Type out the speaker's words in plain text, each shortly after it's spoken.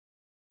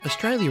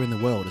Australia in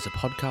the World is a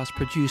podcast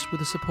produced with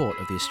the support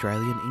of the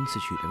Australian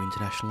Institute of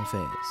International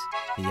Affairs.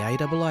 The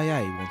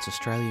AIIA wants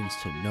Australians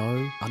to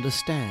know,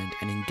 understand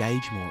and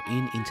engage more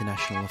in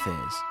international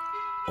affairs.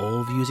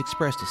 All views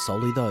expressed are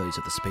solely those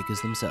of the speakers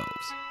themselves.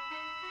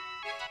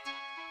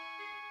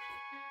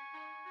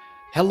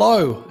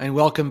 Hello and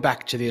welcome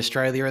back to the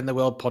Australia in the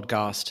World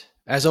podcast.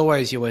 As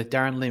always, you're with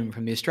Darren Lim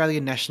from the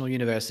Australian National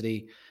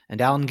University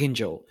and Alan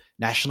Gyngell,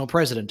 National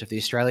President of the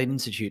Australian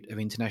Institute of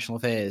International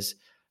Affairs.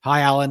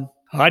 Hi, Alan.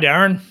 Hi,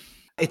 Darren.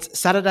 It's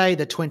Saturday,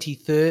 the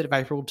 23rd of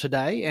April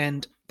today,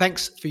 and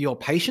thanks for your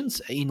patience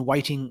in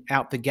waiting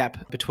out the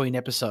gap between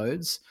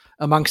episodes.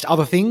 Amongst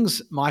other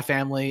things, my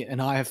family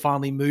and I have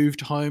finally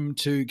moved home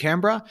to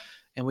Canberra,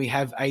 and we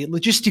have a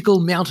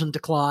logistical mountain to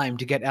climb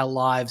to get our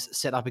lives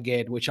set up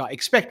again, which I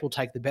expect will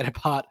take the better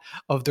part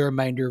of the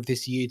remainder of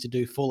this year to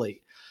do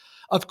fully.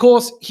 Of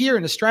course, here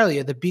in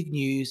Australia, the big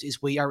news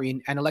is we are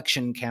in an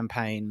election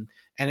campaign,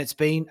 and it's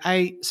been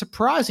a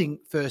surprising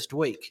first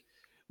week.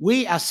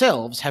 We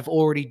ourselves have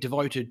already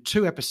devoted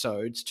 2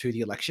 episodes to the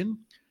election.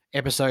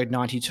 Episode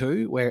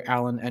 92, where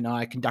Alan and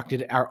I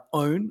conducted our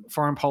own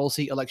foreign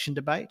policy election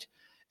debate,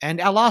 and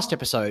our last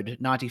episode,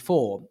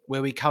 94,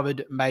 where we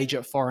covered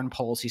major foreign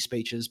policy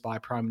speeches by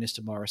Prime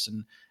Minister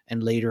Morrison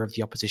and Leader of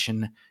the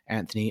Opposition,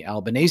 Anthony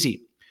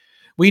Albanese.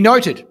 We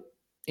noted,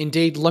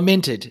 indeed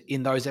lamented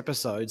in those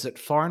episodes, that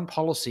foreign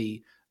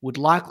policy would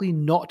likely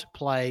not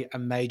play a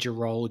major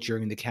role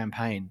during the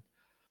campaign.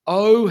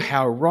 Oh,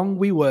 how wrong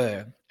we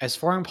were, as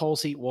foreign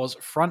policy was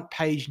front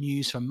page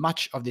news for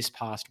much of this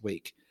past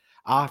week,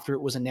 after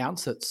it was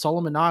announced that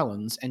Solomon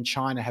Islands and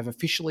China have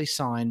officially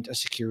signed a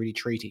security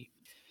treaty.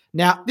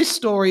 Now, this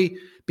story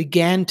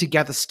began to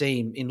gather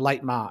steam in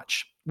late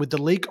March with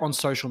the leak on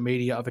social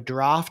media of a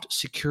draft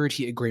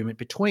security agreement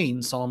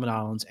between Solomon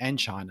Islands and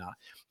China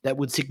that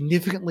would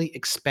significantly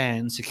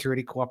expand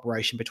security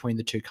cooperation between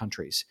the two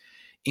countries,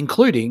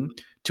 including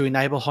to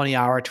enable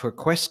Honiara to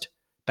request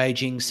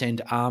Beijing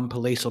send armed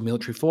police or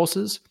military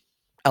forces,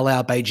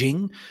 allow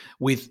Beijing,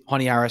 with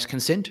Honiara's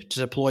consent, to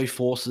deploy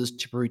forces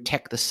to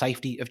protect the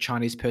safety of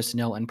Chinese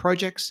personnel and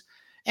projects,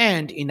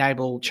 and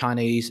enable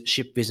Chinese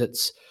ship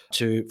visits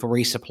for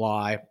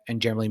resupply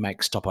and generally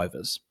make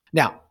stopovers.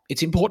 Now,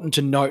 it's important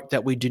to note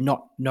that we do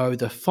not know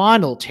the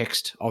final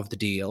text of the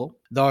deal,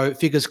 though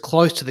figures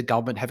close to the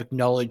government have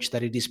acknowledged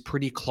that it is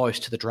pretty close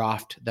to the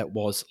draft that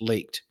was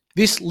leaked.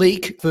 This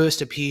leak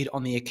first appeared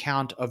on the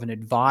account of an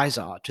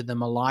advisor to the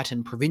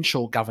Malayan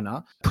Provincial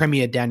Governor,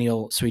 Premier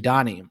Daniel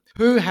Suidani,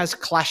 who has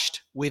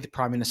clashed with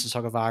Prime Minister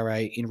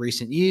Sogavare in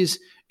recent years,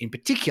 in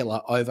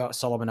particular over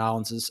Solomon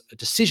Islands'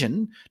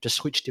 decision to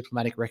switch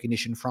diplomatic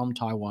recognition from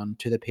Taiwan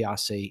to the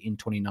PRC in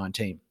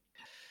 2019.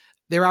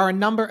 There are a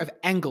number of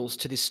angles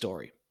to this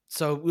story,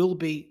 so it will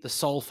be the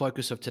sole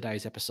focus of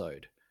today's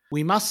episode.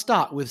 We must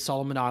start with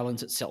Solomon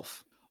Islands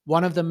itself.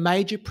 One of the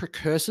major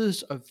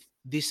precursors of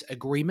this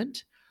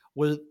agreement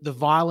were the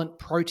violent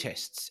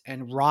protests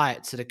and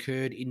riots that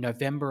occurred in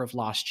November of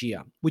last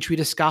year, which we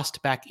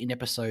discussed back in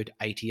episode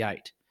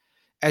 88.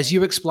 As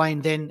you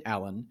explained then,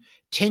 Alan,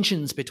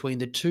 tensions between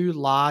the two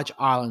large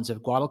islands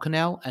of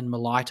Guadalcanal and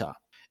Malaita,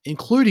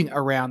 including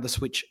around the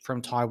switch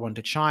from Taiwan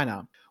to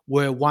China,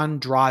 were one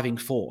driving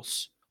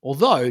force,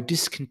 although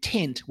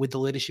discontent with the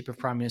leadership of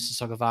Prime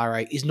Minister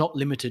Sogavare is not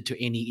limited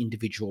to any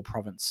individual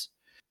province.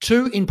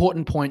 2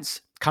 important points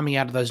coming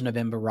out of those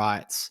November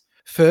riots.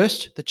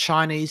 First, the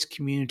Chinese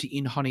community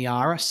in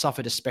Honiara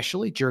suffered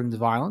especially during the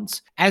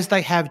violence, as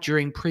they have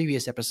during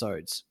previous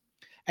episodes.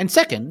 And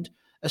second,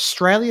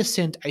 Australia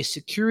sent a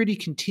security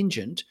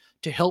contingent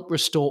to help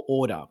restore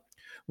order,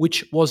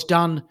 which was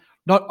done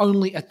not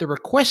only at the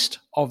request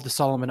of the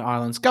Solomon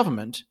Islands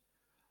government,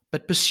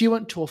 but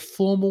pursuant to a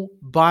formal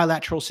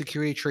bilateral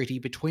security treaty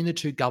between the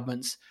two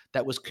governments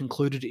that was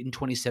concluded in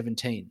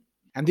 2017.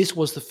 And this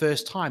was the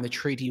first time the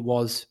treaty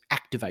was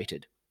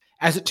activated.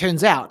 As it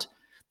turns out,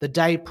 the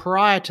day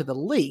prior to the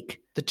leak,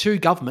 the two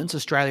governments,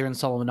 Australia and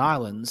Solomon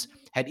Islands,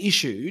 had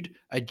issued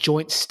a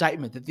joint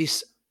statement that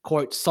this,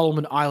 quote,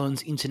 Solomon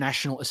Islands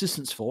International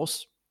Assistance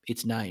Force,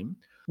 its name,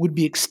 would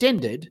be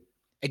extended,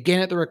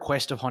 again at the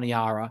request of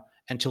Honiara,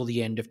 until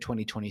the end of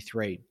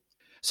 2023.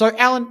 So,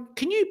 Alan,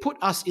 can you put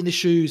us in the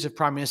shoes of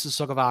Prime Minister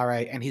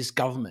Sogavare and his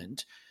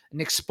government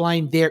and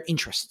explain their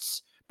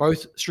interests,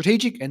 both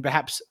strategic and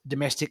perhaps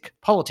domestic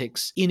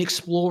politics, in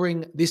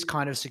exploring this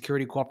kind of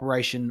security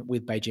cooperation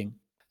with Beijing?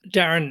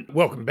 Darren,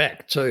 welcome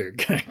back too.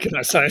 Can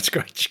I say it's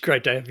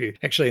great to have you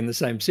actually in the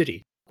same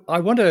city. I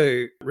want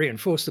to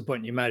reinforce the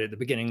point you made at the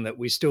beginning that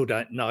we still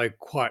don't know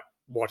quite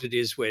what it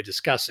is we're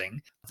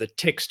discussing. The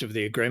text of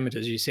the agreement,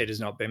 as you said,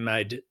 has not been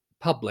made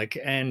public,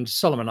 and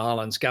Solomon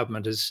Islands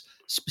government has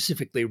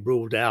specifically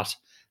ruled out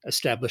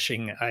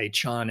establishing a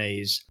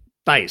Chinese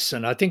base.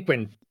 And I think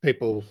when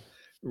people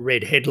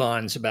read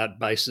headlines about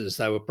bases,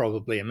 they were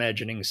probably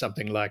imagining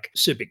something like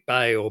Subic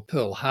Bay or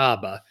Pearl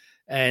Harbor.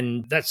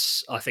 And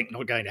that's, I think,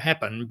 not going to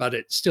happen, but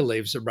it still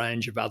leaves a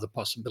range of other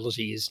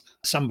possibilities,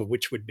 some of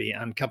which would be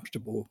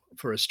uncomfortable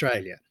for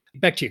Australia.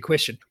 Back to your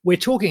question. We're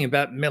talking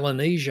about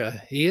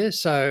Melanesia here,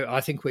 so I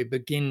think we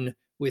begin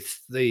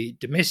with the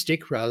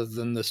domestic rather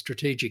than the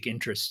strategic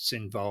interests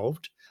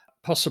involved,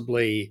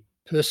 possibly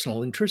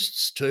personal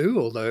interests too,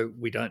 although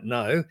we don't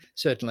know.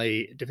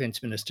 Certainly,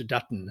 Defence Minister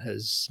Dutton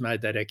has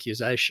made that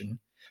accusation.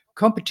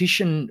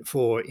 Competition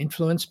for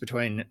influence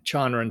between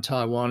China and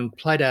Taiwan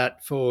played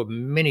out for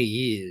many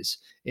years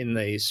in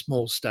the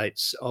small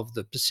states of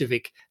the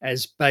Pacific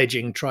as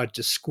Beijing tried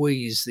to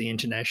squeeze the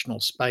international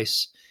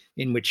space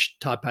in which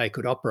Taipei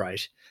could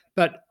operate.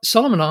 But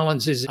Solomon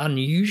Islands is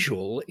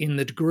unusual in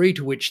the degree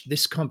to which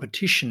this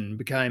competition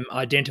became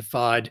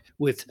identified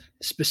with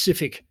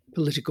specific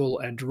political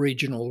and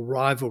regional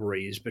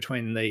rivalries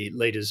between the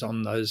leaders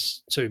on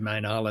those two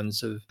main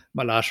islands of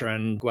Malata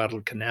and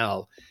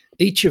Guadalcanal.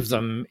 Each of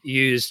them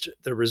used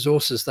the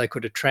resources they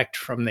could attract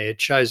from their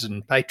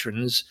chosen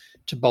patrons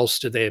to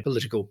bolster their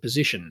political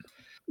position.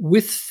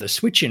 With the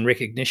switch in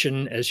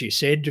recognition, as you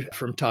said,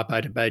 from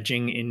Taipei to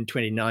Beijing in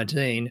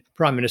 2019,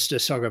 Prime Minister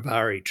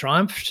Sogavare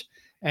triumphed,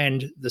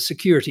 and the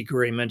security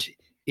agreement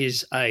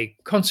is a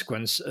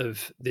consequence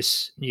of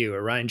this new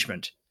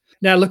arrangement.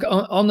 Now, look,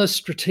 on the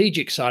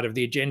strategic side of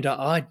the agenda,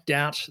 I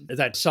doubt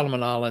that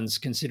Solomon Islands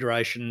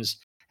considerations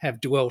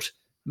have dwelt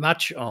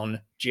much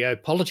on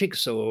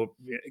geopolitics or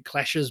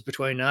clashes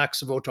between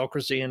arcs of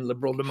autocracy and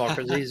liberal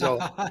democracies or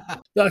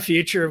the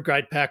future of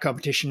great power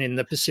competition in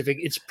the Pacific.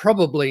 It's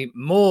probably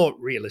more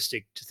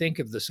realistic to think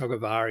of the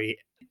Sogavare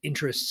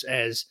interests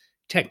as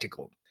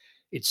tactical.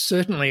 It's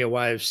certainly a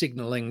way of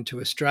signalling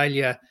to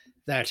Australia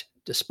that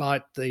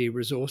despite the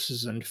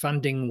resources and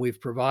funding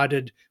we've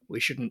provided, we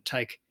shouldn't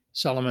take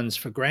Solomons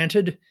for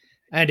granted.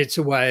 And it's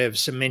a way of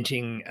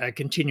cementing a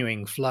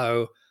continuing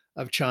flow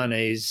of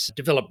Chinese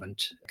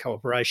development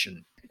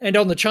cooperation. And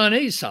on the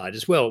Chinese side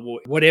as well,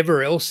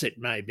 whatever else it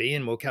may be,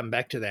 and we'll come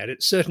back to that,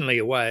 it's certainly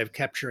a way of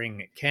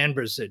capturing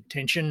Canberra's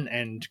attention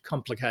and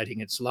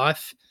complicating its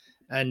life.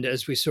 And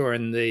as we saw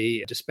in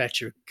the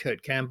dispatch of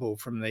Kurt Campbell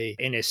from the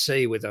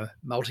NSC with a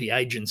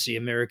multi-agency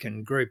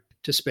American group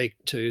to speak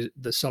to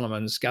the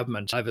Solomons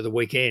government over the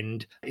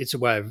weekend, it's a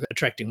way of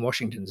attracting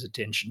Washington's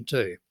attention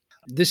too.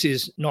 This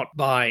is not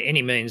by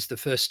any means the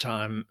first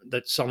time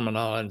that Solomon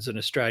Islands and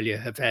Australia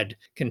have had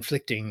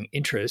conflicting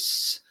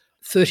interests.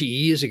 30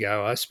 years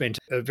ago, I spent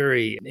a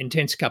very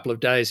intense couple of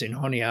days in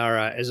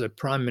Honiara as a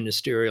prime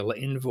ministerial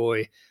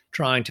envoy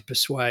trying to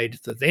persuade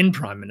the then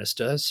Prime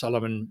Minister,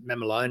 Solomon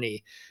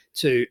Mamiloni,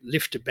 to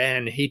lift a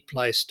ban he'd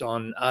placed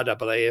on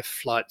RAAF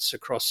flights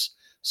across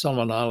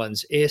Solomon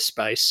Islands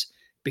airspace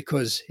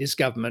because his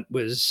government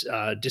was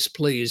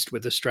displeased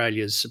with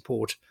Australia's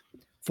support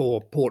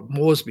for Port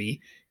Moresby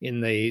in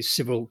the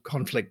civil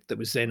conflict that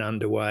was then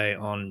underway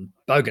on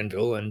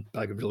Bougainville, and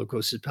Bougainville, of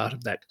course, is part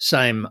of that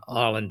same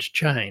island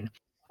chain.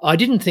 I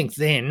didn't think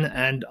then,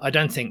 and I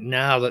don't think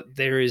now, that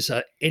there is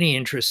any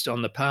interest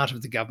on the part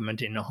of the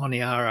government in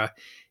Honiara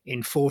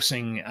in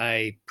forcing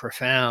a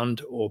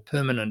profound or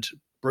permanent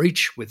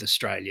breach with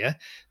Australia.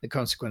 The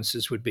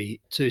consequences would be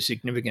too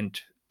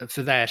significant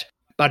for that,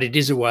 but it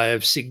is a way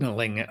of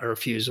signalling a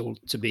refusal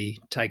to be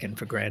taken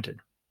for granted.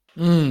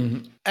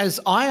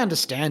 As I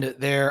understand it,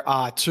 there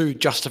are two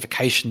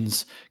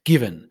justifications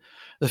given.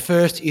 The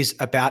first is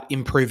about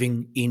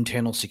improving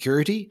internal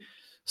security.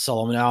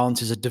 Solomon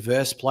Islands is a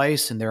diverse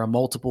place and there are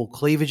multiple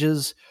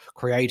cleavages,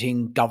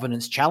 creating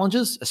governance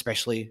challenges,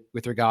 especially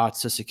with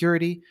regards to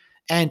security,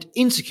 and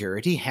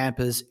insecurity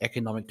hampers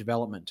economic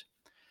development.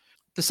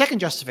 The second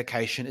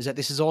justification is that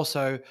this is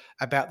also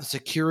about the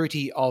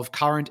security of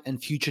current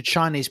and future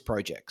Chinese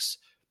projects,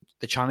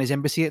 the Chinese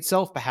embassy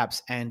itself,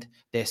 perhaps, and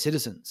their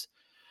citizens.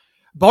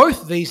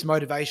 Both these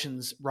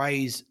motivations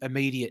raise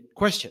immediate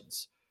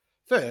questions.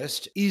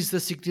 First is the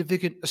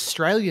significant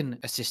Australian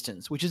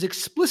assistance, which is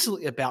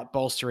explicitly about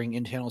bolstering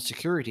internal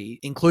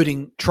security,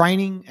 including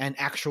training and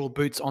actual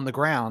boots on the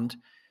ground.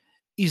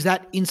 Is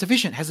that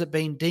insufficient? Has it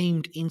been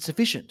deemed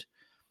insufficient?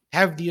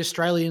 Have the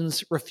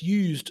Australians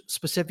refused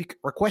specific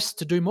requests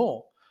to do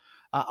more?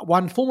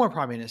 One former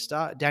Prime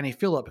Minister, Danny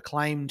Phillip,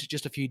 claimed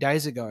just a few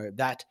days ago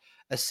that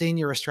a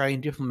senior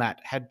Australian diplomat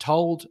had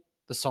told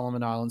the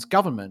Solomon Islands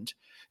government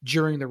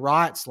during the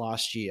riots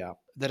last year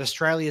that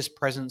Australia's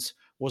presence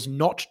was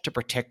not to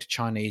protect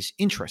Chinese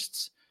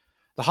interests.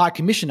 The High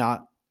Commissioner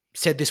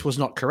said this was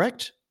not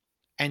correct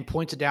and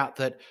pointed out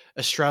that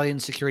Australian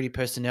security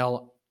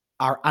personnel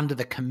are under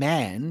the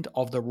command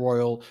of the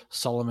Royal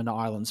Solomon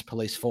Islands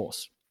Police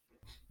Force.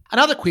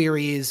 Another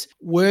query is,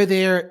 were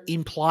there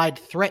implied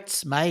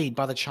threats made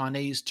by the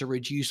Chinese to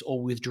reduce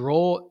or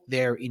withdraw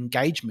their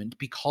engagement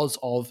because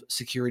of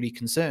security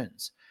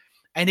concerns?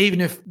 And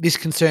even if this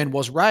concern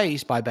was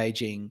raised by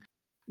Beijing,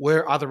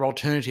 were other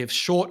alternatives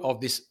short of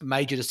this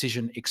major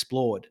decision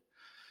explored?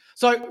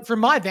 So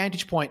from my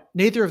vantage point,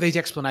 neither of these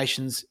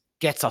explanations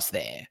gets us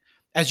there.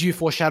 As you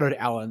foreshadowed,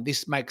 Alan,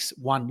 this makes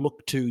one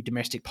look to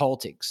domestic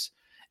politics,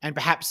 and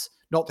perhaps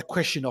not the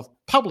question of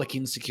public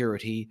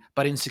insecurity,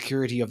 but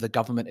insecurity of the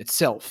government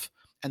itself,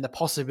 and the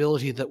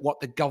possibility that what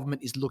the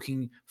government is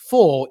looking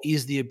for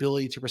is the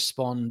ability to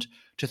respond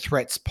to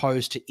threats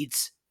posed to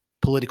its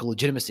political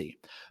legitimacy.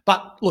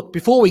 But look,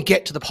 before we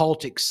get to the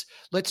politics,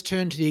 let's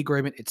turn to the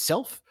agreement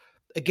itself.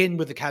 again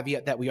with the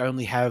caveat that we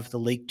only have the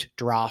leaked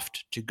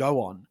draft to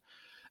go on.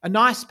 A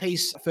nice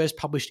piece first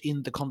published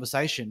in The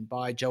Conversation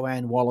by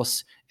Joanne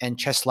Wallace and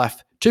Czeslaw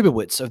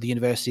Tubowitz of the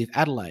University of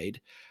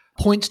Adelaide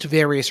points to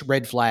various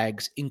red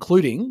flags,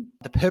 including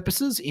the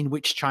purposes in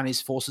which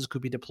Chinese forces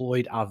could be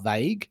deployed are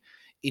vague.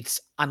 It's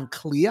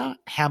unclear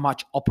how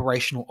much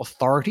operational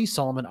authority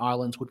Solomon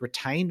Islands would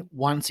retain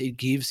once it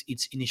gives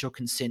its initial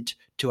consent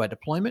to a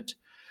deployment.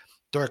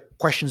 There are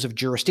questions of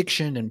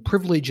jurisdiction and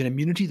privilege and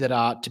immunity that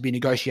are to be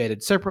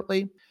negotiated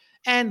separately.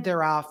 And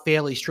there are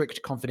fairly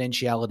strict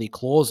confidentiality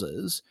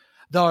clauses,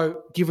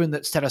 though given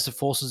that status of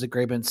forces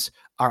agreements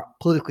are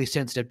politically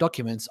sensitive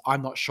documents,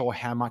 I'm not sure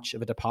how much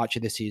of a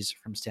departure this is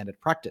from standard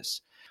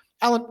practice.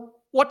 Alan,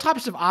 what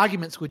types of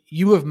arguments would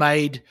you have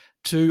made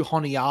to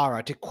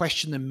Honiara to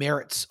question the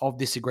merits of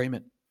this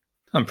agreement?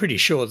 I'm pretty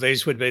sure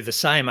these would be the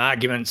same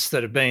arguments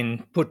that have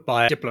been put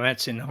by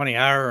diplomats in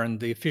Honiara and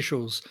the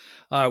officials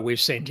we've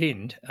sent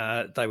in.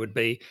 They would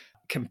be,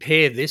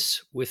 compare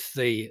this with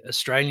the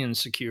Australian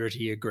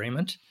security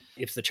agreement.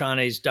 If the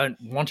Chinese don't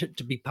want it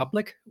to be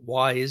public,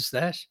 why is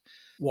that?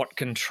 What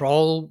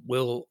control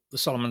will the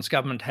Solomons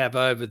government have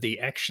over the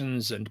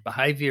actions and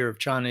behaviour of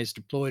Chinese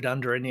deployed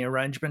under any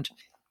arrangement?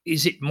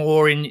 Is it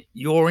more in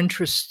your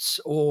interests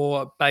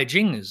or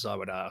Beijing's, I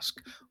would ask?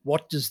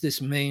 What does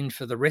this mean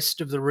for the rest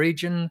of the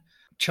region?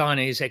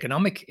 Chinese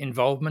economic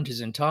involvement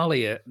is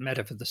entirely a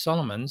matter for the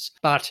Solomons,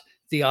 but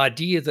the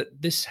idea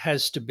that this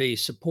has to be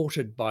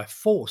supported by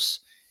force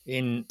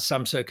in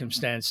some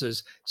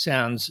circumstances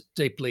sounds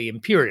deeply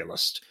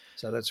imperialist.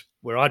 So that's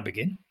where I'd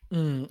begin.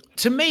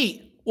 To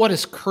me, what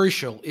is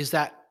crucial is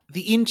that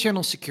the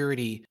internal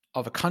security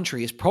of a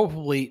country is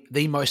probably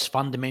the most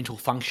fundamental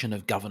function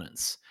of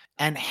governance.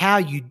 And how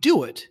you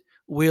do it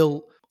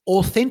will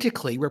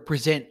authentically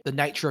represent the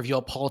nature of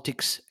your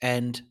politics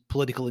and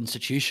political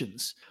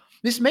institutions.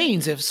 This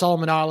means if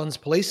Solomon Islands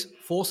police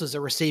forces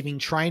are receiving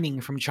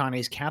training from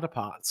Chinese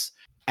counterparts,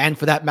 and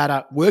for that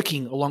matter,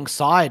 working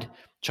alongside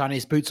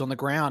Chinese boots on the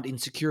ground in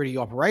security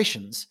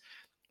operations,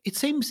 it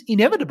seems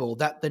inevitable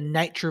that the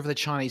nature of the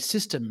Chinese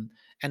system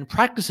and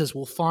practices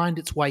will find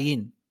its way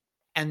in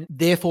and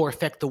therefore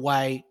affect the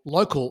way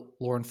local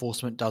law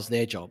enforcement does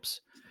their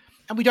jobs.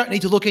 And we don't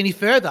need to look any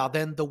further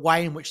than the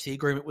way in which the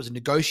agreement was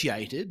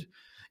negotiated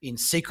in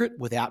secret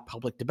without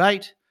public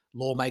debate,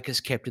 lawmakers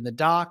kept in the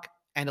dark,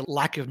 and a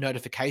lack of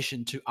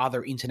notification to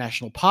other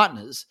international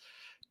partners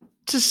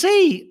to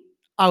see,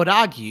 I would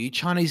argue,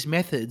 Chinese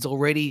methods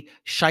already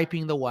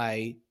shaping the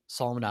way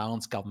Solomon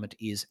Islands government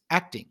is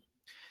acting.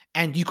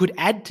 And you could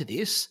add to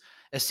this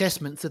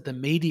assessments that the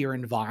media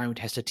environment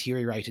has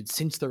deteriorated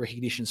since the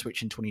recognition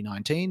switch in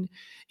 2019,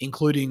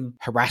 including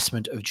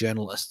harassment of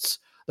journalists,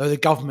 though the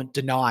government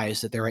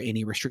denies that there are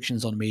any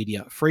restrictions on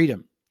media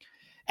freedom.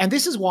 And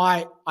this is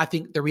why I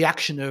think the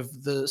reaction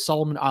of the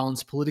Solomon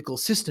Islands political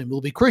system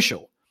will be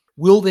crucial.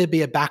 Will there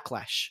be a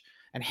backlash?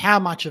 And how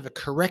much of a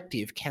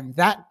corrective can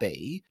that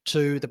be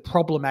to the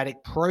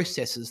problematic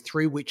processes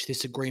through which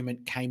this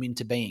agreement came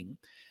into being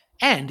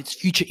and its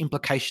future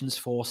implications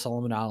for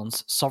Solomon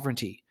Islands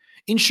sovereignty?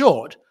 In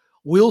short,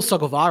 will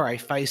Sogavare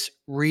face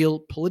real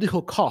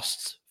political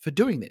costs for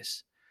doing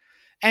this?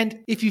 And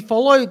if you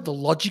follow the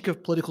logic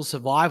of political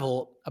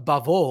survival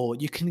above all,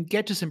 you can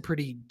get to some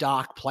pretty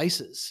dark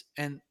places.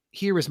 And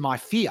here is my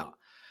fear.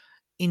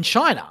 In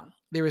China,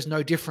 there is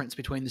no difference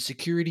between the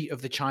security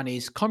of the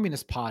Chinese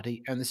Communist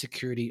Party and the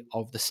security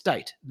of the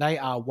state. They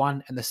are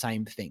one and the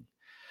same thing.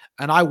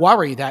 And I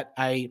worry that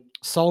a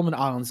Solomon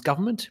Islands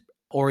government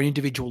or an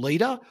individual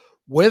leader,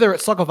 whether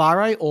it's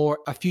Sogavare or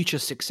a future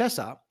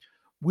successor,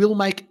 will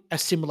make a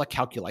similar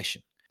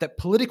calculation, that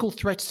political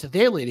threats to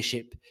their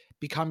leadership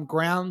become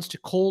grounds to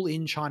call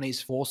in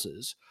Chinese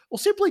forces or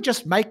simply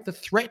just make the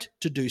threat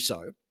to do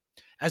so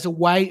as a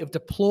way of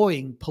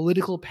deploying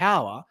political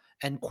power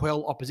and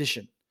quell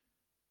opposition.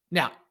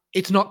 Now,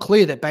 it's not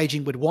clear that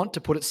Beijing would want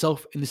to put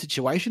itself in this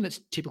situation.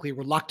 It's typically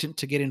reluctant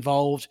to get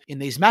involved in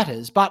these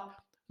matters, but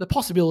the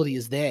possibility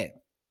is there.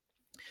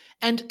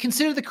 And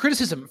consider the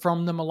criticism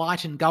from the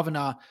Malayan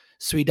governor,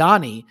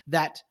 Swidani,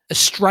 that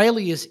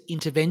Australia's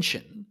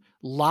intervention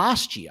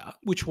last year,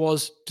 which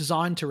was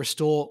designed to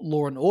restore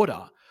law and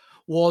order,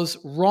 was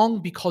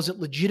wrong because it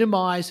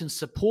legitimised and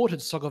supported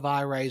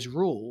Sogavare's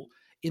rule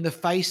in the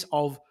face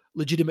of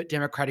legitimate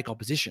democratic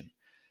opposition.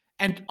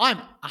 And I'm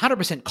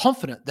 100%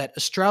 confident that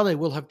Australia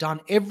will have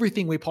done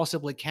everything we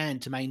possibly can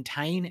to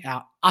maintain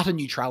our utter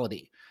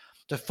neutrality,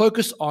 to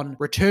focus on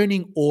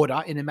returning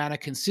order in a manner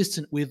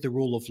consistent with the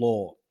rule of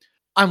law.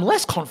 I'm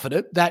less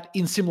confident that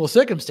in similar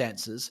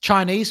circumstances,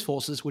 Chinese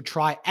forces would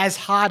try as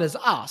hard as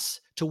us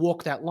to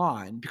walk that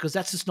line because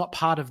that's just not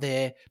part of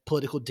their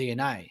political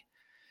DNA.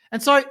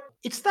 And so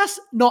it's thus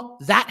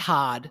not that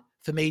hard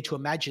for me to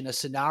imagine a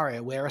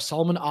scenario where a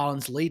Solomon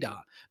Islands leader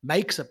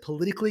makes a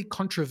politically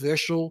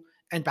controversial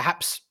and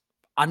perhaps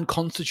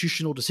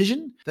unconstitutional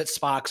decision that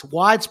sparks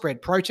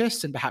widespread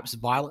protests and perhaps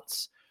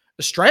violence.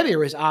 Australia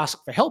is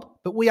asked for help,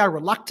 but we are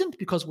reluctant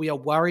because we are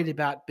worried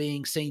about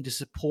being seen to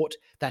support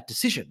that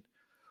decision.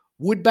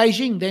 Would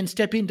Beijing then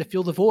step in to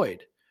fill the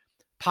void?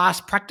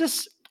 Past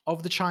practice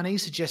of the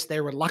Chinese suggests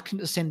they're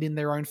reluctant to send in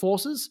their own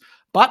forces,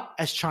 but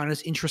as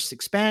China's interests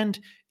expand,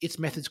 its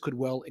methods could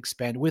well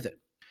expand with it.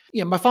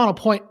 Yeah, my final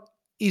point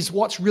is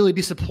what's really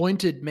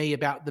disappointed me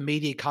about the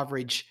media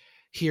coverage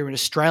here in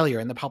Australia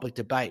and the public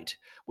debate,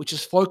 which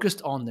is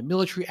focused on the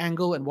military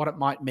angle and what it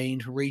might mean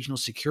for regional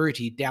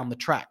security down the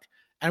track.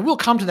 And we'll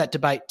come to that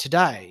debate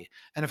today.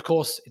 And of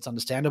course, it's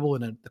understandable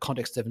in the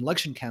context of an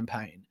election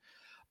campaign.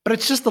 But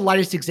it's just the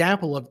latest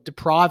example of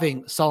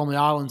depriving Solomon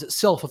Islands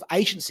itself of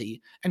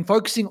agency and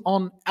focusing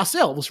on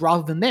ourselves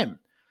rather than them.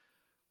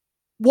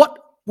 What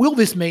will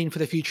this mean for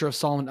the future of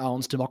Solomon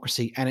Islands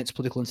democracy and its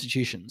political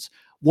institutions?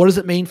 What does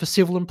it mean for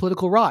civil and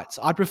political rights?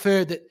 I'd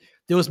prefer that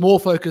there was more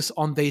focus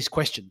on these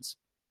questions.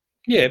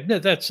 Yeah,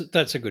 that's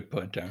a good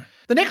point, Darren.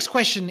 The next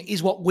question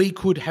is what we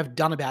could have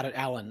done about it,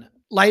 Alan.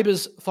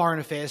 Labor's Foreign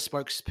Affairs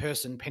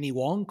spokesperson Penny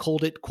Wong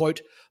called it, quote,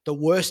 the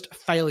worst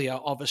failure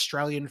of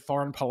Australian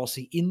foreign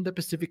policy in the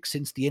Pacific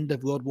since the end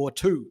of World War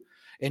II,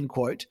 end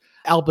quote.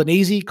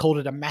 Albanese called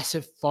it a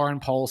massive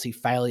foreign policy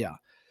failure.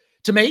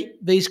 To me,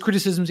 these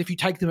criticisms, if you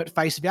take them at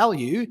face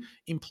value,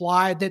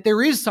 imply that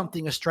there is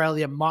something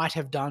Australia might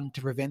have done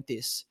to prevent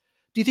this.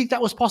 Do you think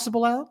that was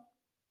possible, Alan?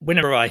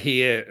 Whenever I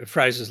hear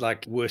phrases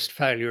like worst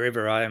failure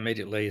ever, I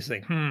immediately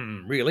think,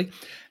 really?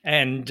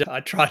 And I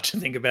try to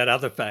think about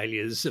other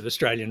failures of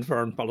Australian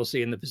foreign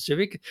policy in the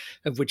Pacific,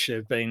 of which there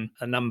have been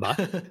a number.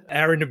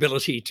 Our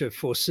inability to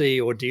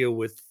foresee or deal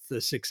with the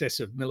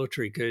success of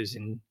military coups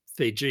in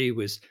Fiji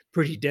was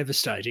pretty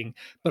devastating,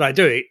 but I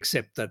do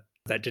accept that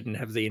that didn't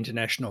have the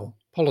international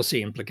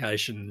policy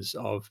implications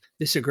of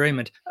this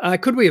agreement.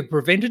 Could we have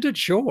prevented it?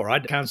 Sure. I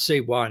can't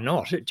see why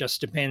not. It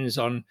just depends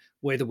on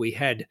whether we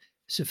had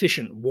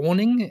sufficient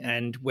warning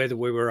and whether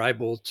we were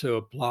able to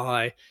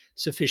apply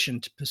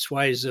sufficient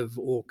persuasive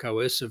or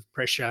coercive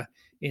pressure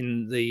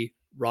in the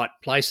right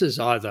places,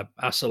 either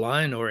us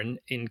alone or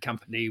in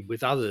company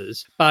with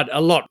others. But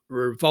a lot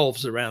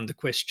revolves around the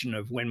question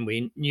of when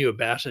we knew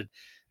about it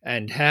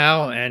and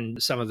how, and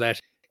some of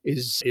that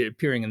is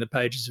appearing in the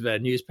pages of our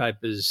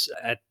newspapers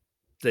at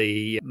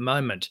the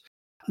moment.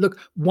 Look,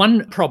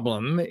 one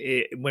problem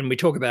when we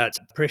talk about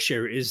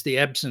pressure is the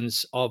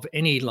absence of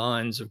any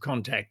lines of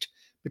contact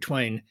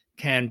between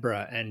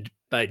Canberra and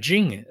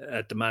Beijing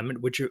at the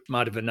moment, which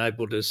might have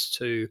enabled us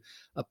to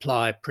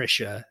apply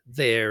pressure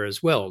there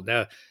as well.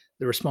 Now,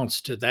 the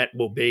response to that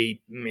will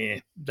be,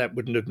 that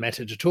wouldn't have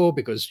mattered at all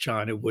because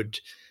China would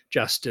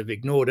just have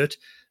ignored it.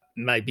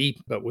 Maybe,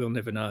 but we'll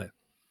never know.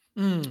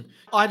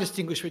 I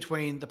distinguish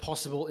between the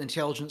possible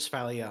intelligence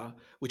failure,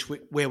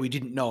 where we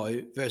didn't know,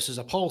 versus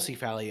a policy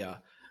failure,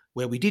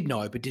 where we did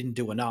know but didn't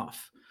do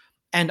enough.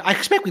 And I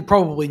expect we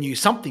probably knew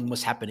something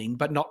was happening,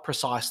 but not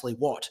precisely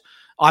what.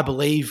 I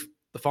believe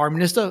the Foreign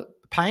Minister,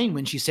 Payne,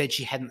 when she said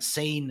she hadn't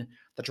seen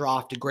the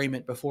draft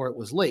agreement before it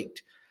was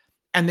leaked.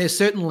 And there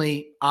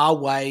certainly are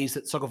ways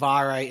that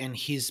Sogavare and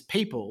his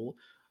people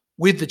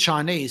with the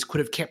Chinese could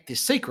have kept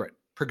this secret.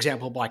 For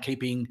example, by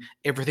keeping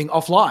everything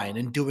offline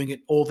and doing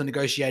it all the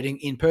negotiating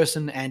in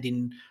person and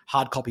in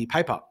hard copy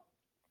paper.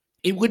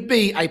 It would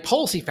be a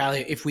policy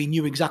failure if we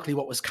knew exactly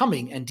what was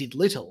coming and did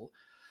little.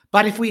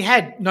 But if we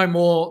had no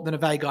more than a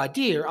vague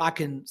idea, I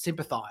can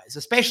sympathise,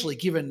 especially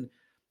given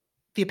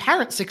the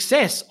apparent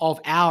success of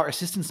our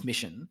assistance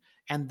mission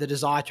and the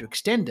desire to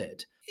extend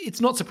it. It's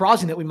not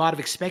surprising that we might have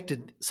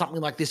expected something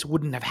like this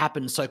wouldn't have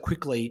happened so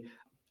quickly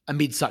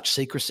amid such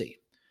secrecy.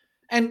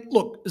 And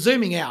look,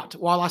 zooming out,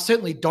 while I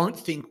certainly don't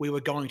think we were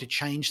going to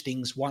change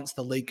things once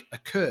the leak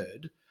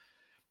occurred,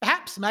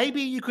 perhaps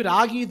maybe you could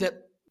argue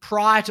that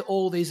prior to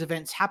all these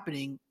events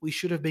happening, we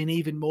should have been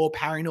even more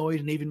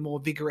paranoid and even more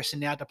vigorous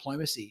in our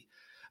diplomacy.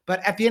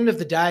 But at the end of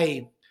the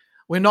day,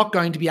 we're not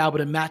going to be able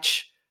to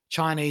match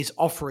Chinese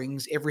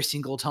offerings every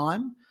single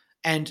time.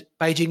 And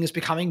Beijing is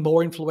becoming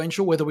more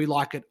influential, whether we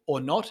like it or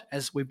not,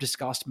 as we've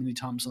discussed many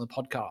times on the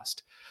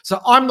podcast. So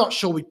I'm not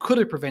sure we could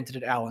have prevented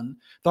it, Alan,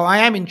 though I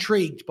am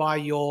intrigued by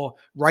your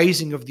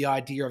raising of the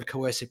idea of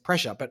coercive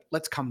pressure, but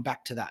let's come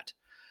back to that.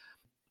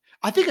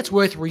 I think it's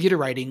worth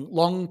reiterating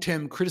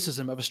long-term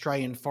criticism of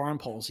Australian foreign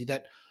policy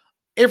that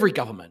every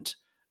government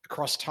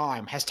across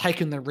time has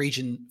taken the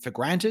region for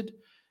granted.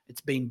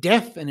 It's been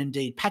deaf and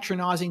indeed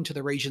patronising to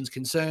the region's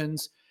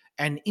concerns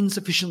and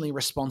insufficiently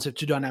responsive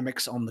to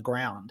dynamics on the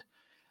ground.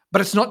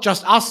 But it's not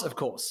just us, of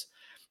course.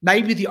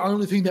 Maybe the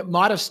only thing that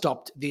might have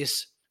stopped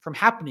this from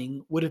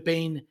happening would have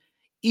been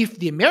if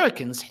the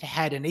Americans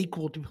had an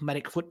equal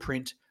diplomatic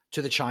footprint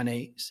to the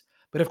Chinese.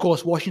 But of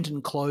course,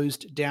 Washington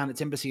closed down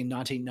its embassy in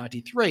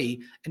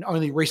 1993 and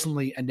only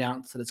recently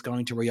announced that it's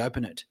going to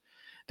reopen it.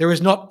 There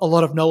is not a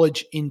lot of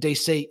knowledge in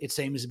DC, it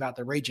seems, about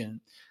the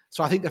region.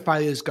 So I think the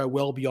failures go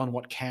well beyond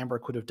what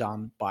Canberra could have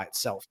done by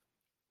itself.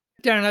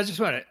 Darren, I just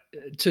want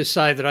to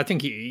say that I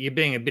think you're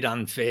being a bit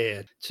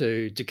unfair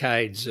to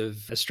decades of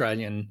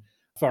Australian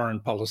foreign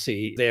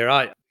policy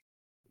there.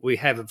 We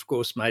have, of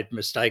course, made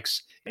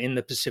mistakes in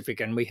the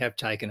Pacific and we have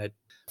taken it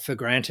for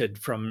granted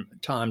from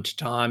time to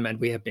time and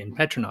we have been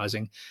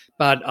patronising.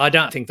 But I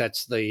don't think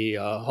that's the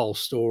whole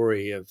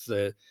story of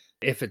the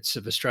efforts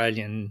of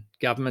Australian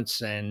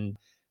governments and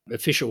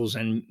officials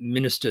and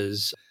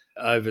ministers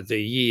over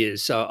the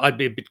years. So I'd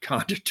be a bit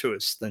kinder to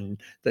us than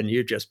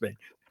you've just been.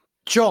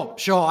 Sure.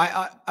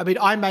 I mean,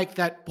 I make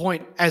that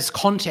point as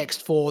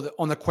context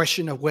on the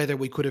question of whether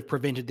we could have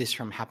prevented this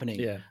from happening.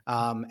 Yeah.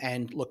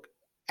 And look,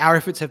 our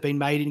efforts have been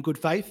made in good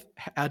faith.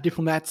 Our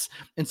diplomats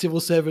and civil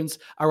servants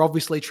are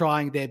obviously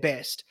trying their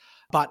best.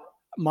 But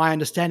my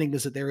understanding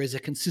is that there is a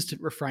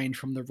consistent refrain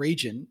from the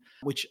region,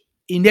 which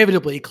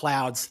inevitably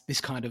clouds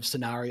this kind of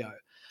scenario.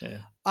 Yeah.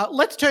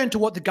 Let's turn to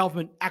what the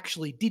government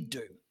actually did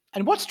do.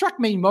 And what struck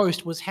me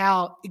most was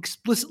how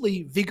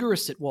explicitly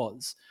vigorous it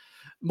was.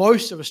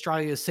 Most of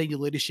Australia's senior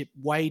leadership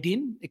weighed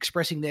in,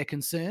 expressing their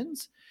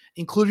concerns,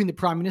 including the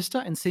Prime Minister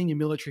and senior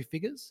military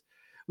figures.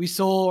 We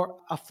saw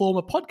a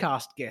former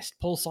podcast guest,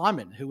 Paul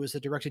Simon, who was the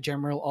Director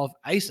General of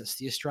ASIS,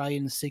 the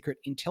Australian Secret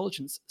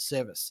Intelligence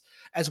Service,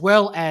 as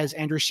well as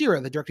Andrew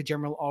Shearer, the Director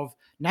General of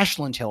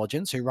National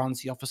Intelligence, who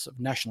runs the Office of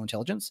National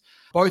Intelligence,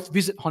 both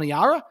visit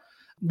Honiara.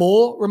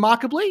 More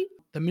remarkably,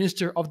 the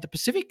Minister of the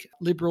Pacific,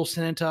 Liberal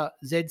Senator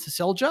Zed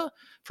Seselja,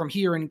 from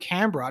here in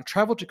Canberra,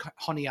 travelled to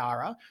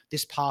Honiara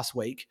this past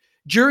week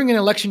during an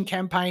election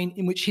campaign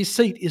in which his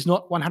seat is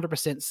not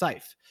 100%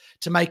 safe,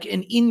 to make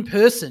an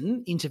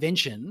in-person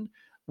intervention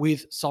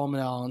with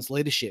Solomon Islands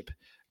leadership,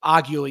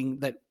 arguing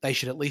that they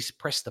should at least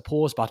press the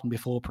pause button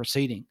before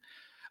proceeding.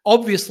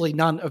 Obviously,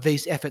 none of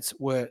these efforts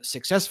were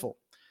successful.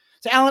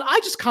 So, Alan, I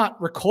just can't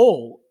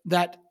recall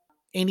that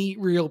any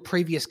real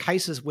previous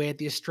cases where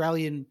the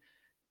Australian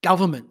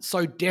government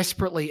so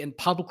desperately and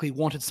publicly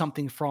wanted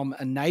something from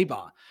a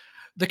neighbour.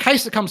 The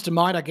case that comes to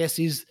mind, I guess,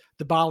 is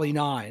the Bali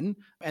Nine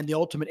and the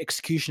ultimate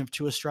execution of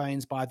 2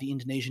 Australians by the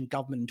Indonesian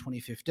government in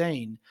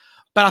 2015.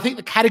 But I think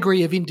the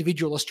category of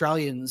individual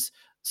Australians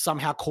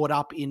somehow caught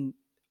up in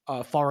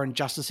foreign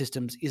justice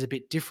systems is a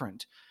bit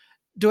different.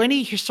 Do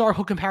any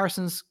historical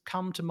comparisons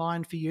come to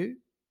mind for you?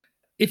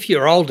 If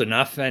you're old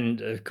enough, and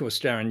of course,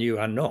 Darren, you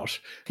are not,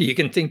 you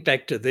can think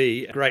back to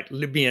the great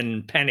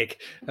Libyan panic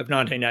of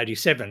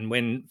 1987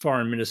 when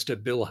Foreign Minister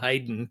Bill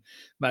Hayden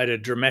made a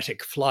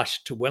dramatic flight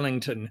to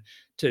Wellington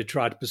to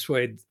try to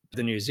persuade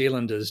the New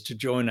Zealanders to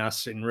join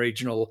us in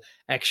regional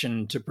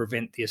action to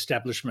prevent the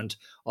establishment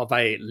of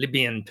a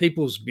Libyan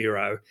People's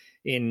Bureau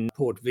in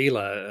Port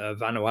Vila,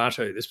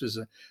 Vanuatu. This was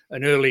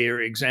an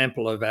earlier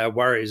example of our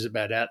worries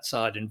about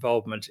outside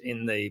involvement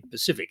in the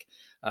Pacific.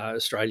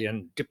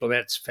 Australian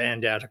diplomats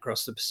fanned out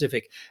across the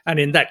Pacific. And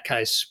in that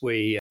case,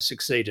 we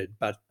succeeded.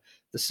 But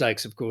the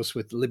stakes, of course,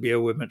 with Libya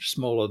were much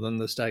smaller than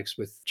the stakes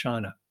with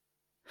China.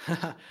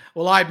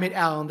 Well, I admit,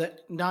 Alan,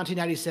 that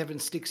 1987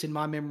 sticks in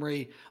my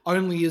memory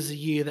only as a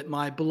year that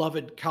my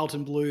beloved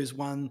Carlton Blues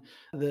won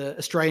the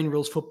Australian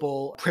Rules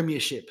Football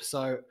Premiership.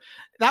 So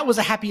that was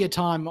a happier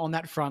time on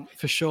that front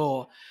for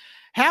sure.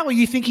 How are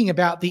you thinking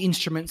about the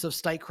instruments of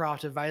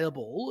statecraft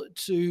available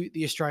to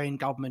the Australian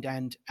government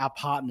and our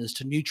partners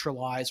to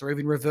neutralise or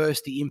even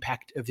reverse the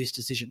impact of this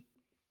decision?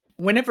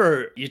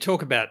 Whenever you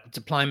talk about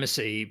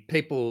diplomacy,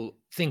 people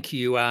think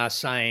you are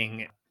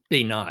saying,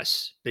 be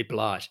nice, be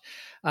polite.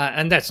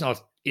 And that's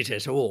not it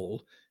at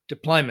all.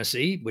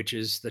 Diplomacy, which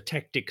is the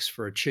tactics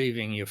for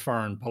achieving your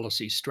foreign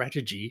policy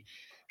strategy,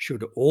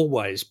 should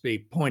always be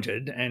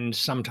pointed and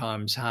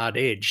sometimes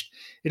hard-edged.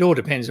 It all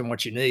depends on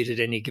what you need at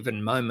any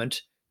given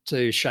moment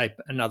to shape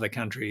another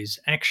country's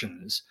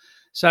actions.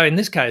 So in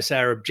this case,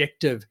 our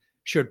objective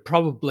should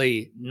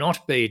probably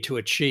not be to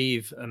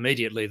achieve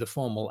immediately the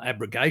formal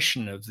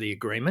abrogation of the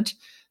agreement.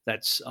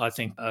 That's, I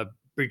think, a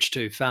bridge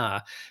too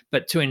far,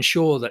 but to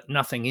ensure that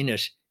nothing in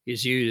it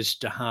is used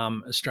to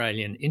harm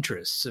Australian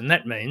interests. And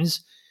that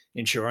means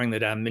ensuring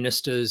that our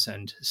ministers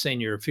and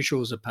senior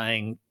officials are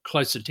paying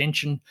close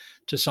attention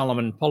to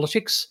Solomon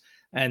politics,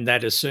 and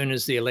that as soon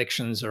as the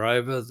elections are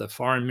over, the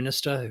foreign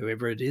minister,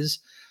 whoever it is,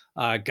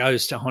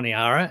 goes to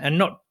Honiara, and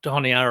not to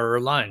Honiara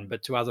alone,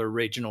 but to other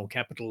regional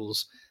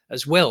capitals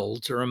as well,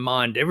 to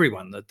remind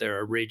everyone that there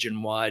are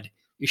region-wide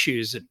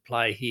issues at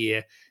play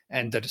here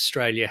and that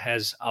Australia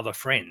has other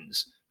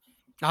friends.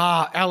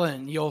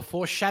 Alan, you're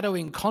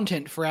foreshadowing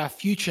content for our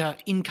future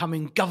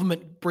incoming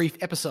government brief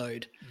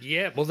episode.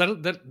 Yeah, well,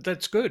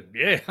 that's good.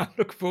 Yeah, I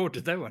look forward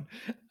to that one.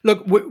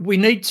 Look, we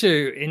need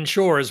to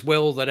ensure as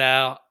well that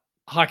our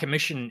High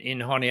Commission in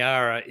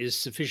Honiara is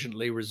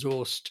sufficiently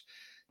resourced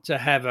to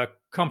have a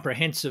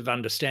comprehensive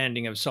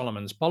understanding of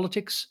Solomon's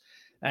politics,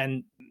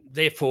 and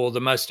therefore the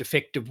most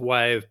effective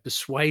way of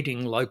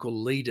persuading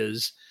local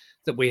leaders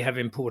that we have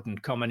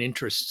important common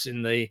interests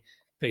in the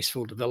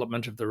peaceful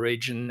development of the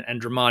region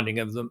and reminding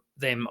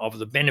them of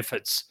the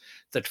benefits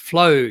that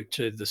flow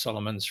to the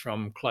Solomons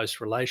from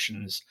close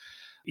relations.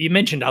 You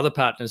mentioned other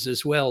partners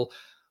as well.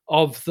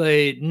 Of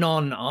the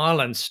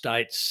non-island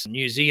states,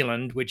 New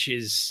Zealand, which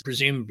is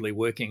presumably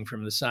working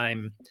from the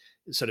same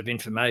sort of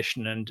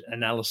information and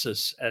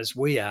analysis as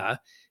we are,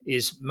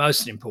 is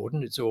most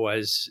important. It's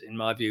always, in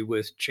my view,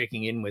 worth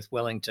checking in with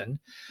Wellington.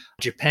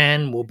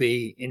 Japan will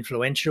be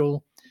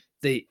influential.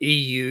 The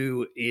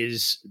EU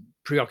is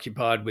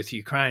preoccupied with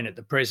Ukraine at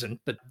the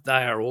present, but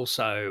they are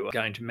also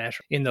going to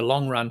matter in the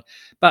long run.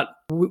 But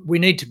we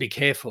need to be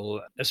careful,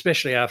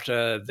 especially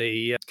after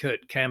the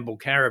Kurt Campbell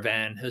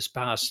caravan has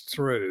passed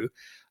through.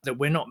 that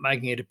we're not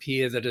making it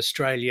appear that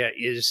Australia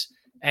is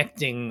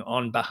acting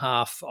on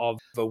behalf of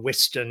a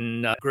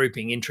Western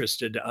grouping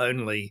interested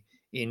only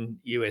in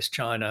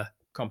US-China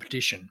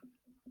competition.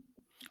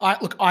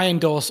 I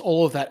endorse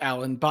all of that,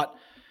 Alan, but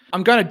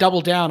I'm going to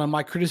double down on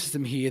my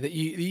criticism here that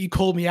you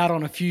called me out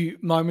on a few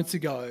moments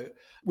ago,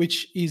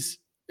 which is,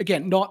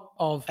 again, not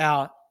of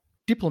our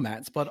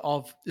diplomats, but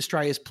of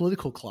Australia's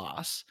political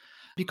class,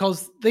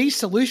 because these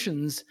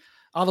solutions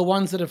are the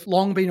ones that have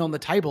long been on the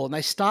table, and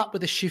they start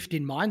with a shift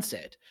in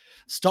mindset.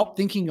 Stop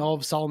thinking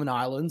of Solomon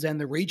Islands and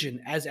the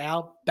region as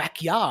our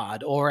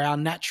backyard or our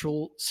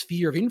natural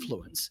sphere of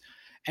influence,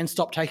 and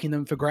stop taking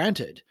them for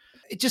granted.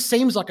 It just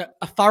seems like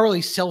a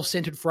thoroughly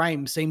self-centered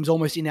frame seems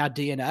almost in our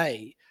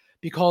DNA,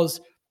 because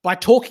by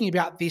talking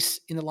about this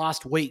in the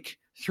last week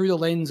through the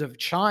lens of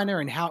China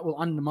and how it will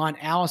undermine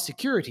our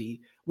security,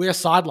 we are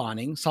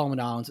sidelining Solomon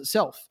Islands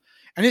itself.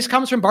 And this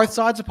comes from both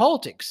sides of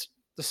politics,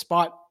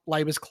 despite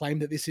Labor's claim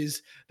that this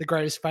is the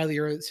greatest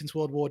failure since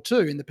World War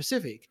II in the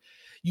Pacific.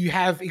 You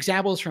have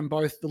examples from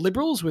both the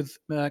Liberals with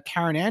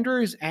Karen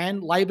Andrews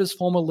and Labor's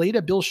former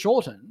leader, Bill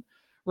Shorten,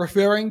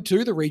 referring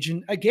to the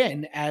region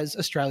again as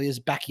Australia's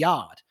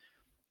backyard.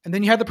 And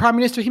then you have the Prime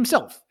Minister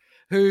himself,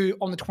 who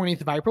on the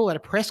 20th of April at a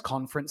press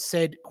conference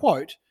said,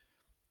 quote,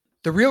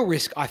 "The real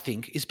risk, I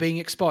think, is being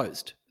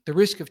exposed. The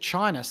risk of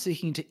China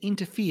seeking to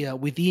interfere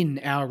within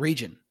our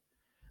region.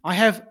 I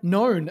have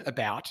known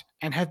about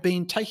and have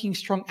been taking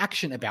strong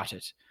action about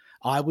it.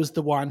 I was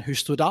the one who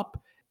stood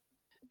up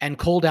and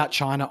called out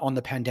China on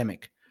the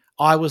pandemic.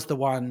 I was the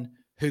one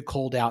who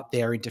called out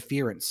their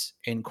interference,"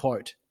 end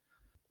quote.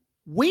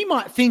 We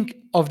might think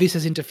of this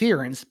as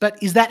interference,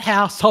 but is that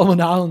how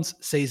Solomon Islands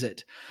sees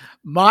it?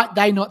 Might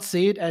they not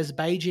see it as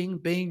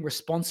Beijing being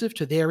responsive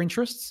to their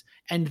interests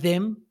and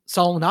them,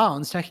 Solomon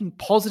Islands, taking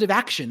positive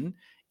action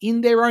in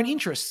their own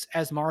interests,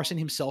 as Morrison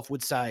himself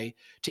would say,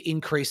 to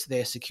increase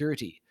their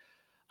security?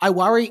 I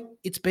worry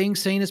it's being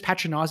seen as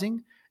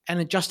patronising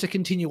and just a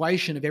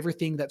continuation of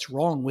everything that's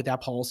wrong with our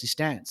policy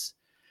stance.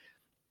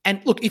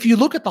 And look, if you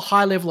look at the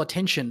high-level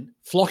attention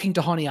flocking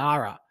to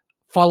Honiara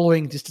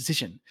following this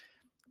decision,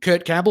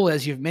 Kurt Campbell,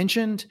 as you've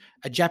mentioned,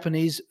 a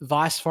Japanese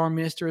vice foreign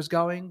minister is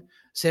going,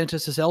 Senator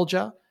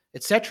Seselja,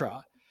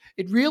 etc.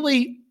 It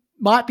really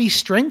might be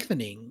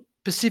strengthening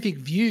Pacific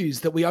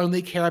views that we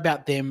only care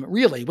about them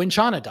really when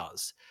China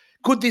does.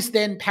 Could this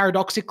then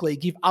paradoxically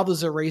give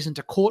others a reason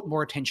to court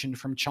more attention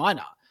from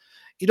China?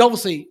 It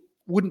obviously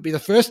wouldn't be the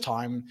first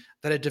time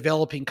that a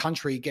developing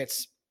country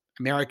gets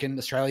American,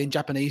 Australian,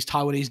 Japanese,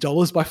 Taiwanese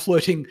dollars by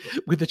flirting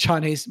with the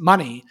Chinese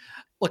money.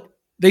 Look,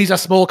 these are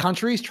small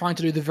countries trying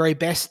to do the very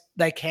best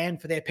they can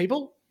for their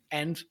people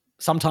and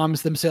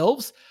sometimes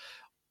themselves.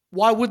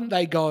 Why wouldn't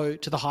they go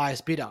to the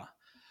highest bidder?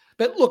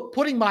 But look,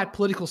 putting my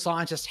political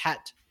scientist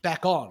hat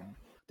back on,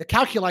 the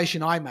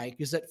calculation I make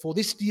is that for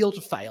this deal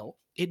to fail,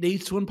 it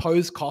needs to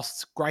impose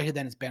costs greater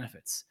than its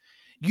benefits.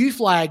 You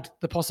flagged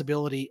the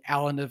possibility,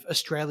 Alan, of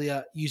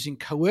Australia using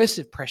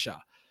coercive pressure.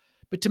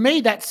 But to me,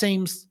 that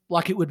seems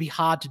like it would be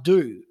hard to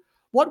do.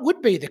 What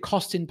would be the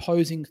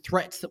cost-imposing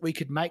threats that we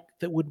could make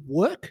that would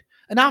work?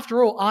 And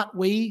after all, aren't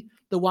we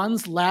the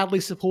ones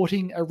loudly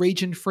supporting a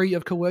region free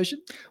of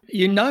coercion?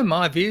 You know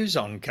my views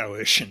on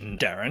coercion,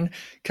 Darren.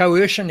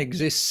 Coercion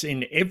exists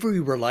in every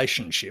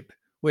relationship,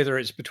 whether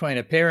it's between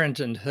a parent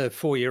and her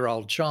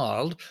 4-year-old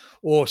child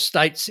or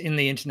states in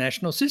the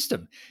international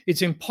system.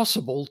 It's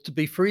impossible to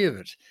be free of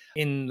it.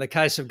 In the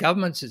case of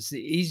governments, it's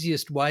the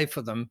easiest way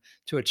for them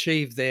to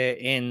achieve their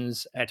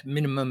ends at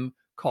minimum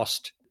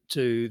cost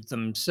to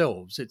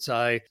themselves. It's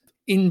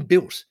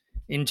inbuilt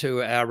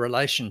into our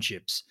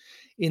relationships.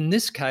 In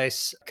this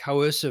case,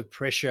 coercive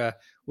pressure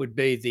would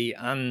be the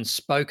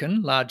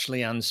unspoken,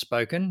 largely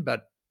unspoken,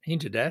 but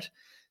hinted at,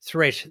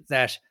 threat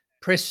that,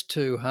 pressed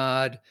too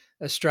hard,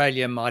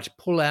 Australia might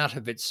pull out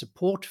of its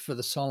support for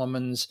the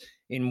Solomons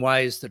in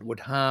ways that would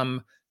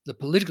harm the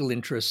political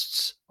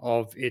interests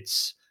of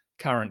its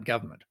current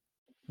government.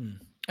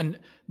 And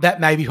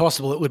that may be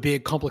possible. It would be a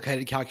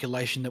complicated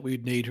calculation that we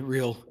would need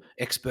real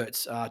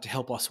experts to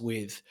help us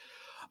with.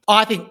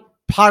 I think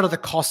part of the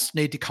costs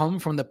need to come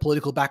from the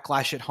political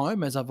backlash at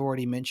home, as I've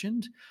already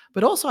mentioned,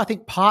 but also I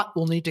think part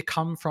will need to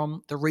come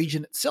from the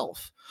region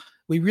itself.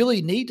 We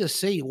really need to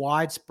see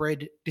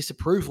widespread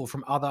disapproval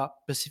from other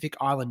Pacific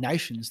Island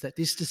nations that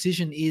this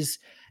decision is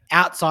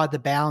outside the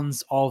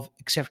bounds of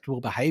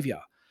acceptable behaviour.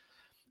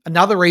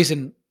 Another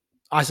reason,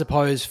 I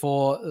suppose,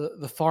 for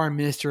the foreign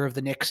minister of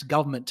the next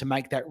government to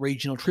make that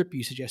regional trip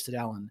you suggested,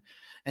 Alan,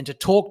 and to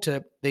talk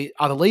to the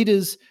other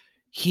leaders,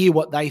 hear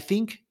what they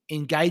think,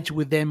 engage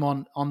with them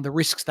on the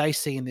risks they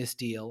see in this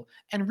deal,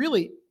 and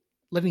really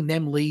letting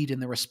them lead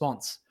in the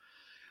response.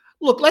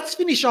 Look, let's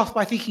finish off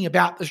by thinking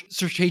about the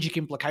strategic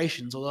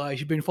implications, although if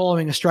you've been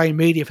following Australian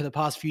media for the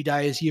past few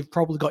days, you've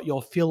probably got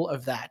your fill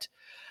of that.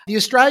 The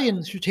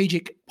Australian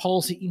Strategic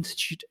Policy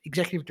Institute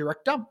Executive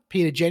Director,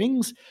 Peter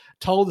Jennings,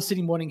 told the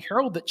Sydney Morning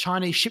Herald that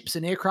Chinese ships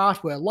and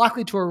aircraft were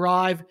likely to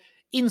arrive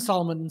in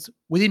Solomons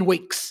within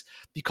weeks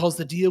because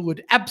the deal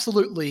would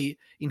absolutely,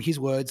 in his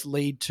words,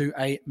 lead to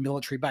a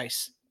military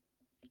base.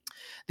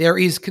 There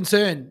is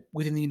concern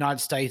within the United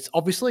States,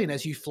 obviously, and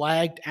as you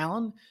flagged,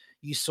 Alan,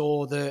 you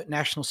saw the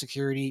National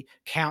Security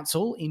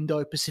Council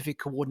Indo-Pacific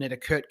Coordinator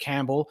Kurt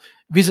Campbell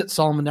visit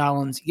Solomon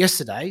Islands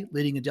yesterday,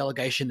 leading a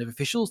delegation of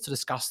officials to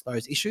discuss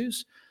those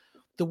issues.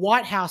 The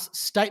White House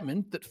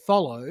statement that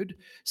followed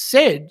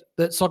said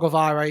that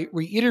Sogavare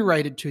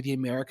reiterated to the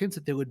Americans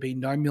that there would be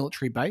no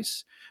military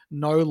base,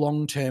 no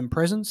long-term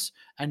presence,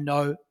 and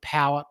no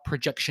power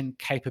projection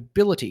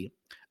capability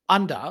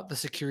under the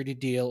security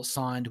deal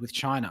signed with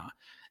China.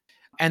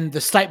 And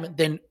the statement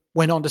then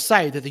went on to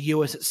say that the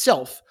US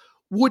itself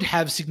would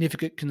have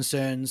significant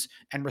concerns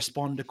and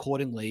respond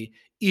accordingly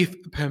if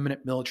a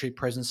permanent military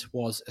presence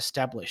was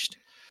established.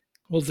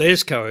 Well,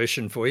 there's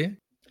coercion for you.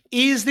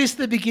 Is this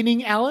the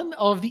beginning, Alan,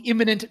 of the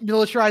imminent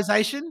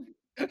militarization?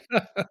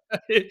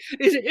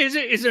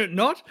 Is it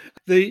not?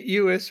 The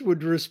US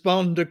would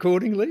respond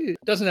accordingly.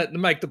 Doesn't that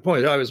make the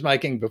point I was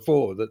making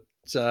before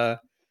that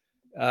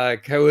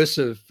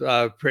coercive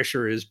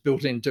pressure is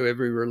built into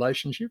every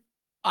relationship?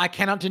 I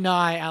cannot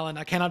deny, Alan.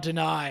 I cannot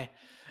deny.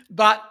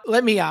 But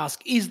let me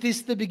ask, is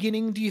this the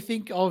beginning, do you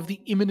think, of the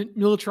imminent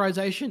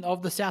militarization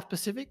of the South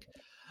Pacific?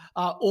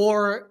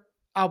 Or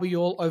are we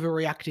all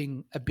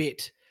overreacting a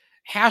bit?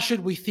 How should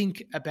we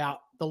think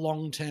about the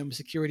long-term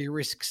security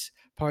risks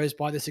posed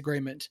by this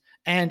agreement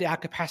and our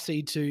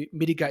capacity to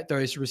mitigate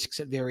those risks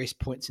at various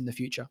points in the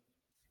future?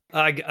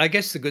 I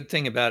guess the good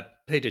thing about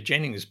Peter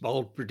Jennings'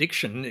 bold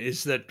prediction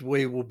is that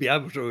we will be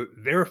able to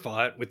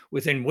verify it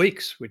within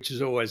weeks, which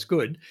is always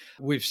good.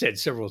 We've said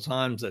several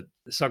times that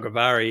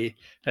Sogavare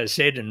has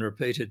said and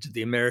repeated to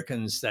the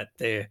Americans that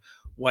there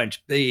won't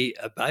be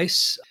a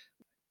base.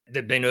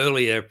 There have been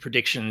earlier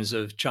predictions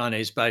of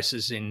Chinese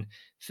bases in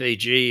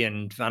Fiji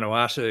and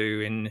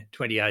Vanuatu in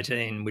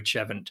 2018, which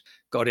haven't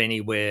got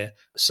anywhere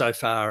so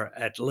far,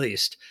 at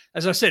least.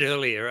 As I said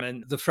earlier,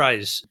 the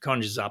phrase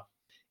conjures up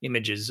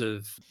images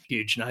of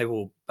huge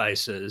naval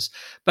bases.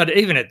 But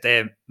even at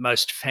their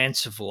most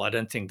fanciful, I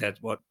don't think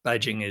that's what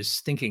Beijing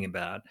is thinking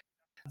about.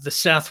 The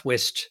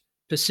Southwest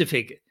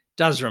Pacific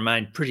does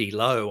remain pretty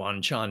low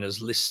on China's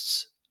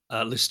list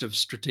of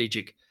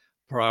strategic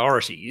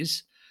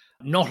priorities.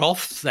 Not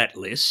off that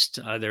list.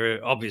 There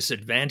are obvious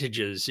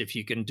advantages if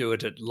you can do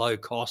it at low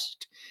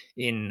cost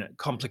in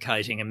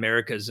complicating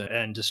America's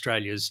and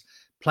Australia's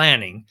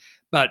planning.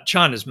 But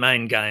China's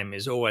main game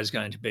is always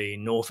going to be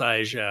North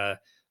Asia,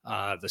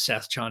 the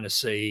South China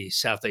Sea,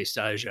 Southeast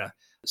Asia,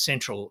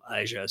 Central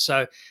Asia.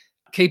 So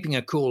keeping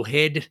a cool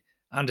head,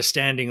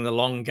 understanding the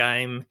long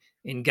game,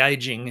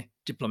 engaging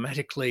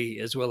diplomatically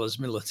as well as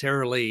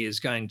militarily is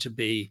going to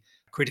be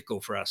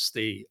critical for us.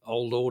 The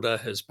old order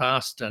has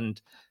passed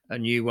and a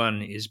new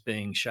one is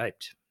being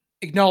shaped.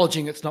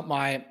 Acknowledging it's not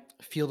my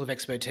field of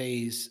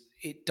expertise,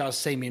 it does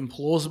seem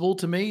implausible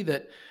to me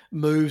that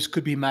moves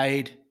could be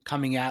made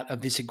coming out of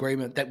this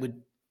agreement that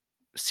would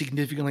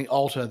significantly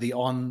alter the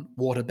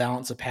on-water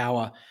balance of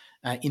power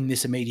in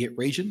this immediate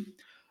region.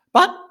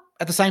 But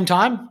at the same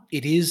time,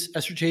 it is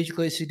a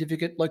strategically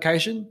significant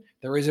location.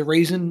 There is a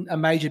reason a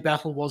major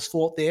battle was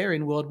fought there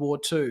in World War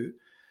II.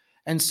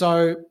 And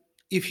so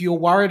if you're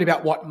worried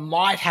about what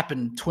might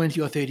happen 20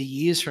 or 30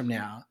 years from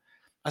now,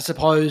 I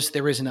suppose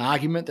there is an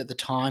argument that the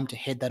time to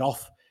head that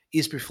off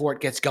is before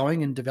it gets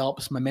going and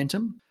develops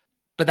momentum.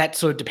 But that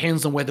sort of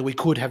depends on whether we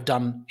could have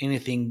done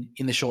anything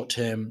in the short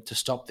term to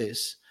stop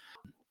this.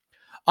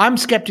 I'm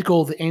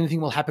skeptical that anything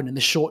will happen in the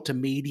short to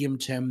medium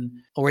term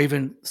or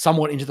even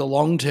somewhat into the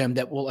long term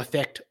that will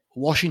affect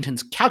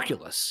Washington's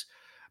calculus.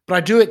 But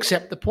I do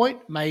accept the point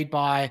made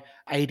by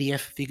ADF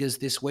figures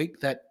this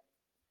week that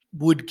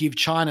would give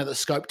China the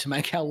scope to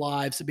make our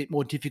lives a bit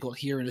more difficult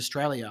here in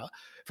Australia,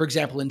 for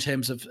example, in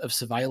terms of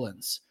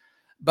surveillance.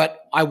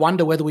 But I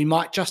wonder whether we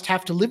might just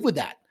have to live with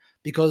that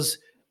because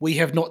we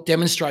have not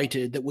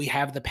demonstrated that we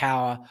have the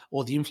power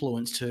or the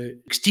influence to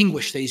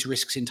extinguish these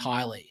risks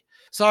entirely.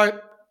 So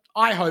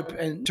I hope,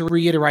 and to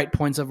reiterate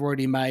points I've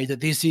already made, that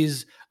this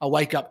is a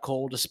wake-up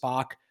call to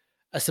spark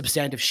a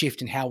substantive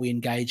shift in how we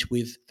engage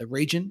with the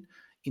region.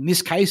 In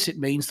this case, it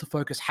means the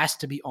focus has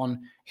to be on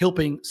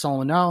helping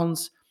Solomon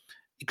Islands,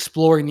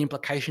 exploring the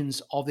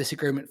implications of this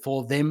agreement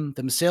for them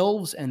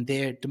themselves and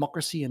their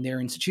democracy and their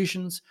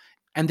institutions,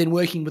 and then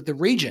working with the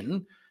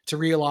region to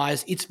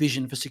realize its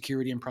vision for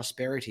security and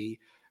prosperity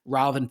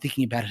rather than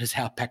thinking about it as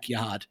our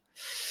backyard.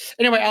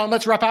 Anyway, Alan,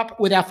 let's wrap up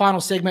with our final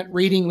segment,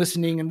 reading,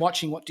 listening, and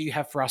watching. What do you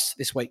have for us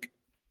this week?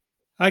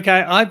 Okay,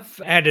 I've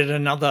added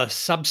another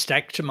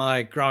Substack to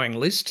my growing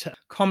list.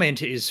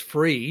 Comment is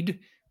Freed,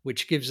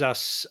 which gives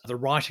us the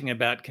writing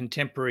about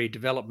contemporary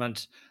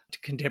developments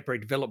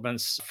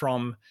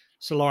from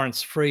Sir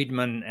Lawrence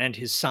Freedman and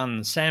his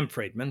son, Sam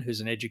Freedman,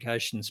 who's an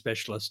education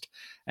specialist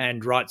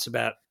and writes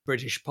about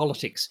British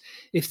politics.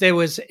 If there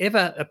was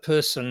ever a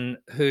person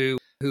who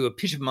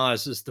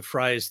epitomises the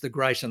phrase the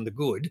great and the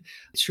good,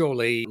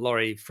 surely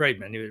Laurie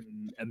Freedman,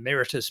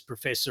 emeritus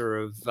professor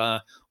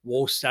of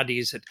war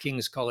studies at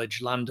King's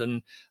College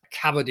London,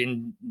 covered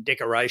in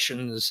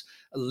decorations,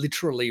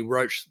 literally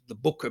wrote the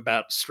book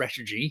about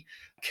strategy,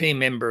 key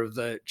member of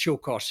the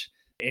Chilcot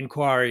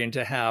inquiry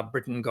into how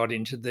Britain got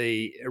into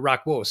the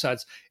Iraq War. So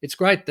it's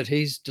great that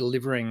he's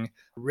delivering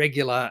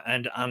regular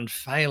and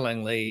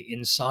unfailingly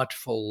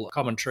insightful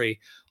commentary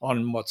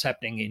on what's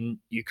happening in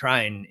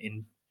Ukraine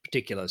in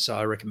particular. So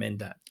I recommend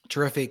that.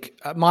 Terrific.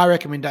 My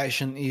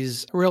recommendation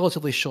is a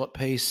relatively short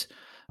piece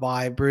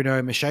by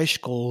Bruno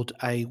Macheche called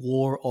A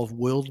War of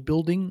World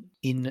Building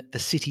in the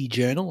City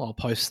Journal. I'll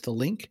post the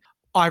link.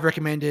 I've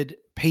recommended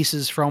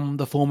pieces from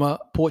the former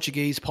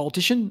Portuguese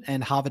politician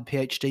and Harvard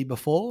PhD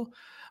before,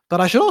 but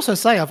I should also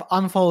say I've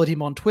unfollowed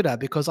him on Twitter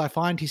because I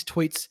find his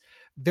tweets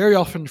very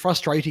often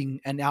frustrating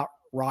and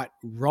outright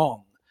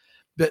wrong.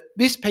 But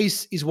this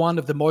piece is one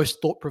of the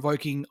most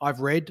thought-provoking I've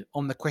read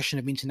on the question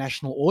of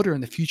international order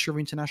and the future of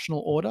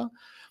international order.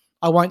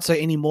 I won't say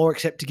any more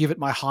except to give it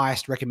my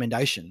highest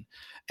recommendation.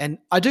 And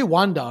I do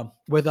wonder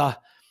whether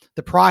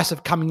the price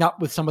of coming up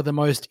with some of the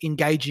most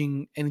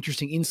engaging and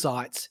interesting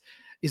insights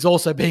is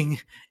also being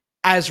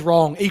as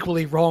wrong,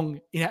 equally wrong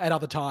at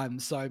other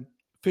times. So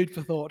food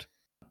for thought.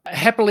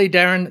 Happily,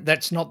 Darren,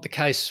 that's not the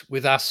case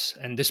with us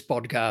and this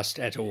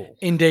podcast at all.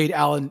 Indeed,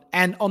 Alan.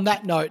 And on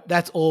that note,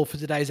 that's all for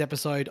today's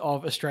episode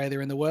of Australia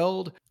in the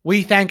World.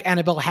 We thank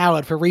Annabelle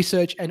Howard for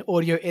research and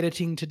audio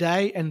editing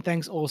today. And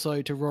thanks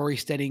also to Rory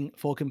Stedding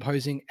for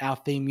composing our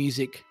theme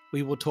music.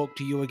 We will talk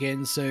to you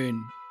again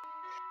soon.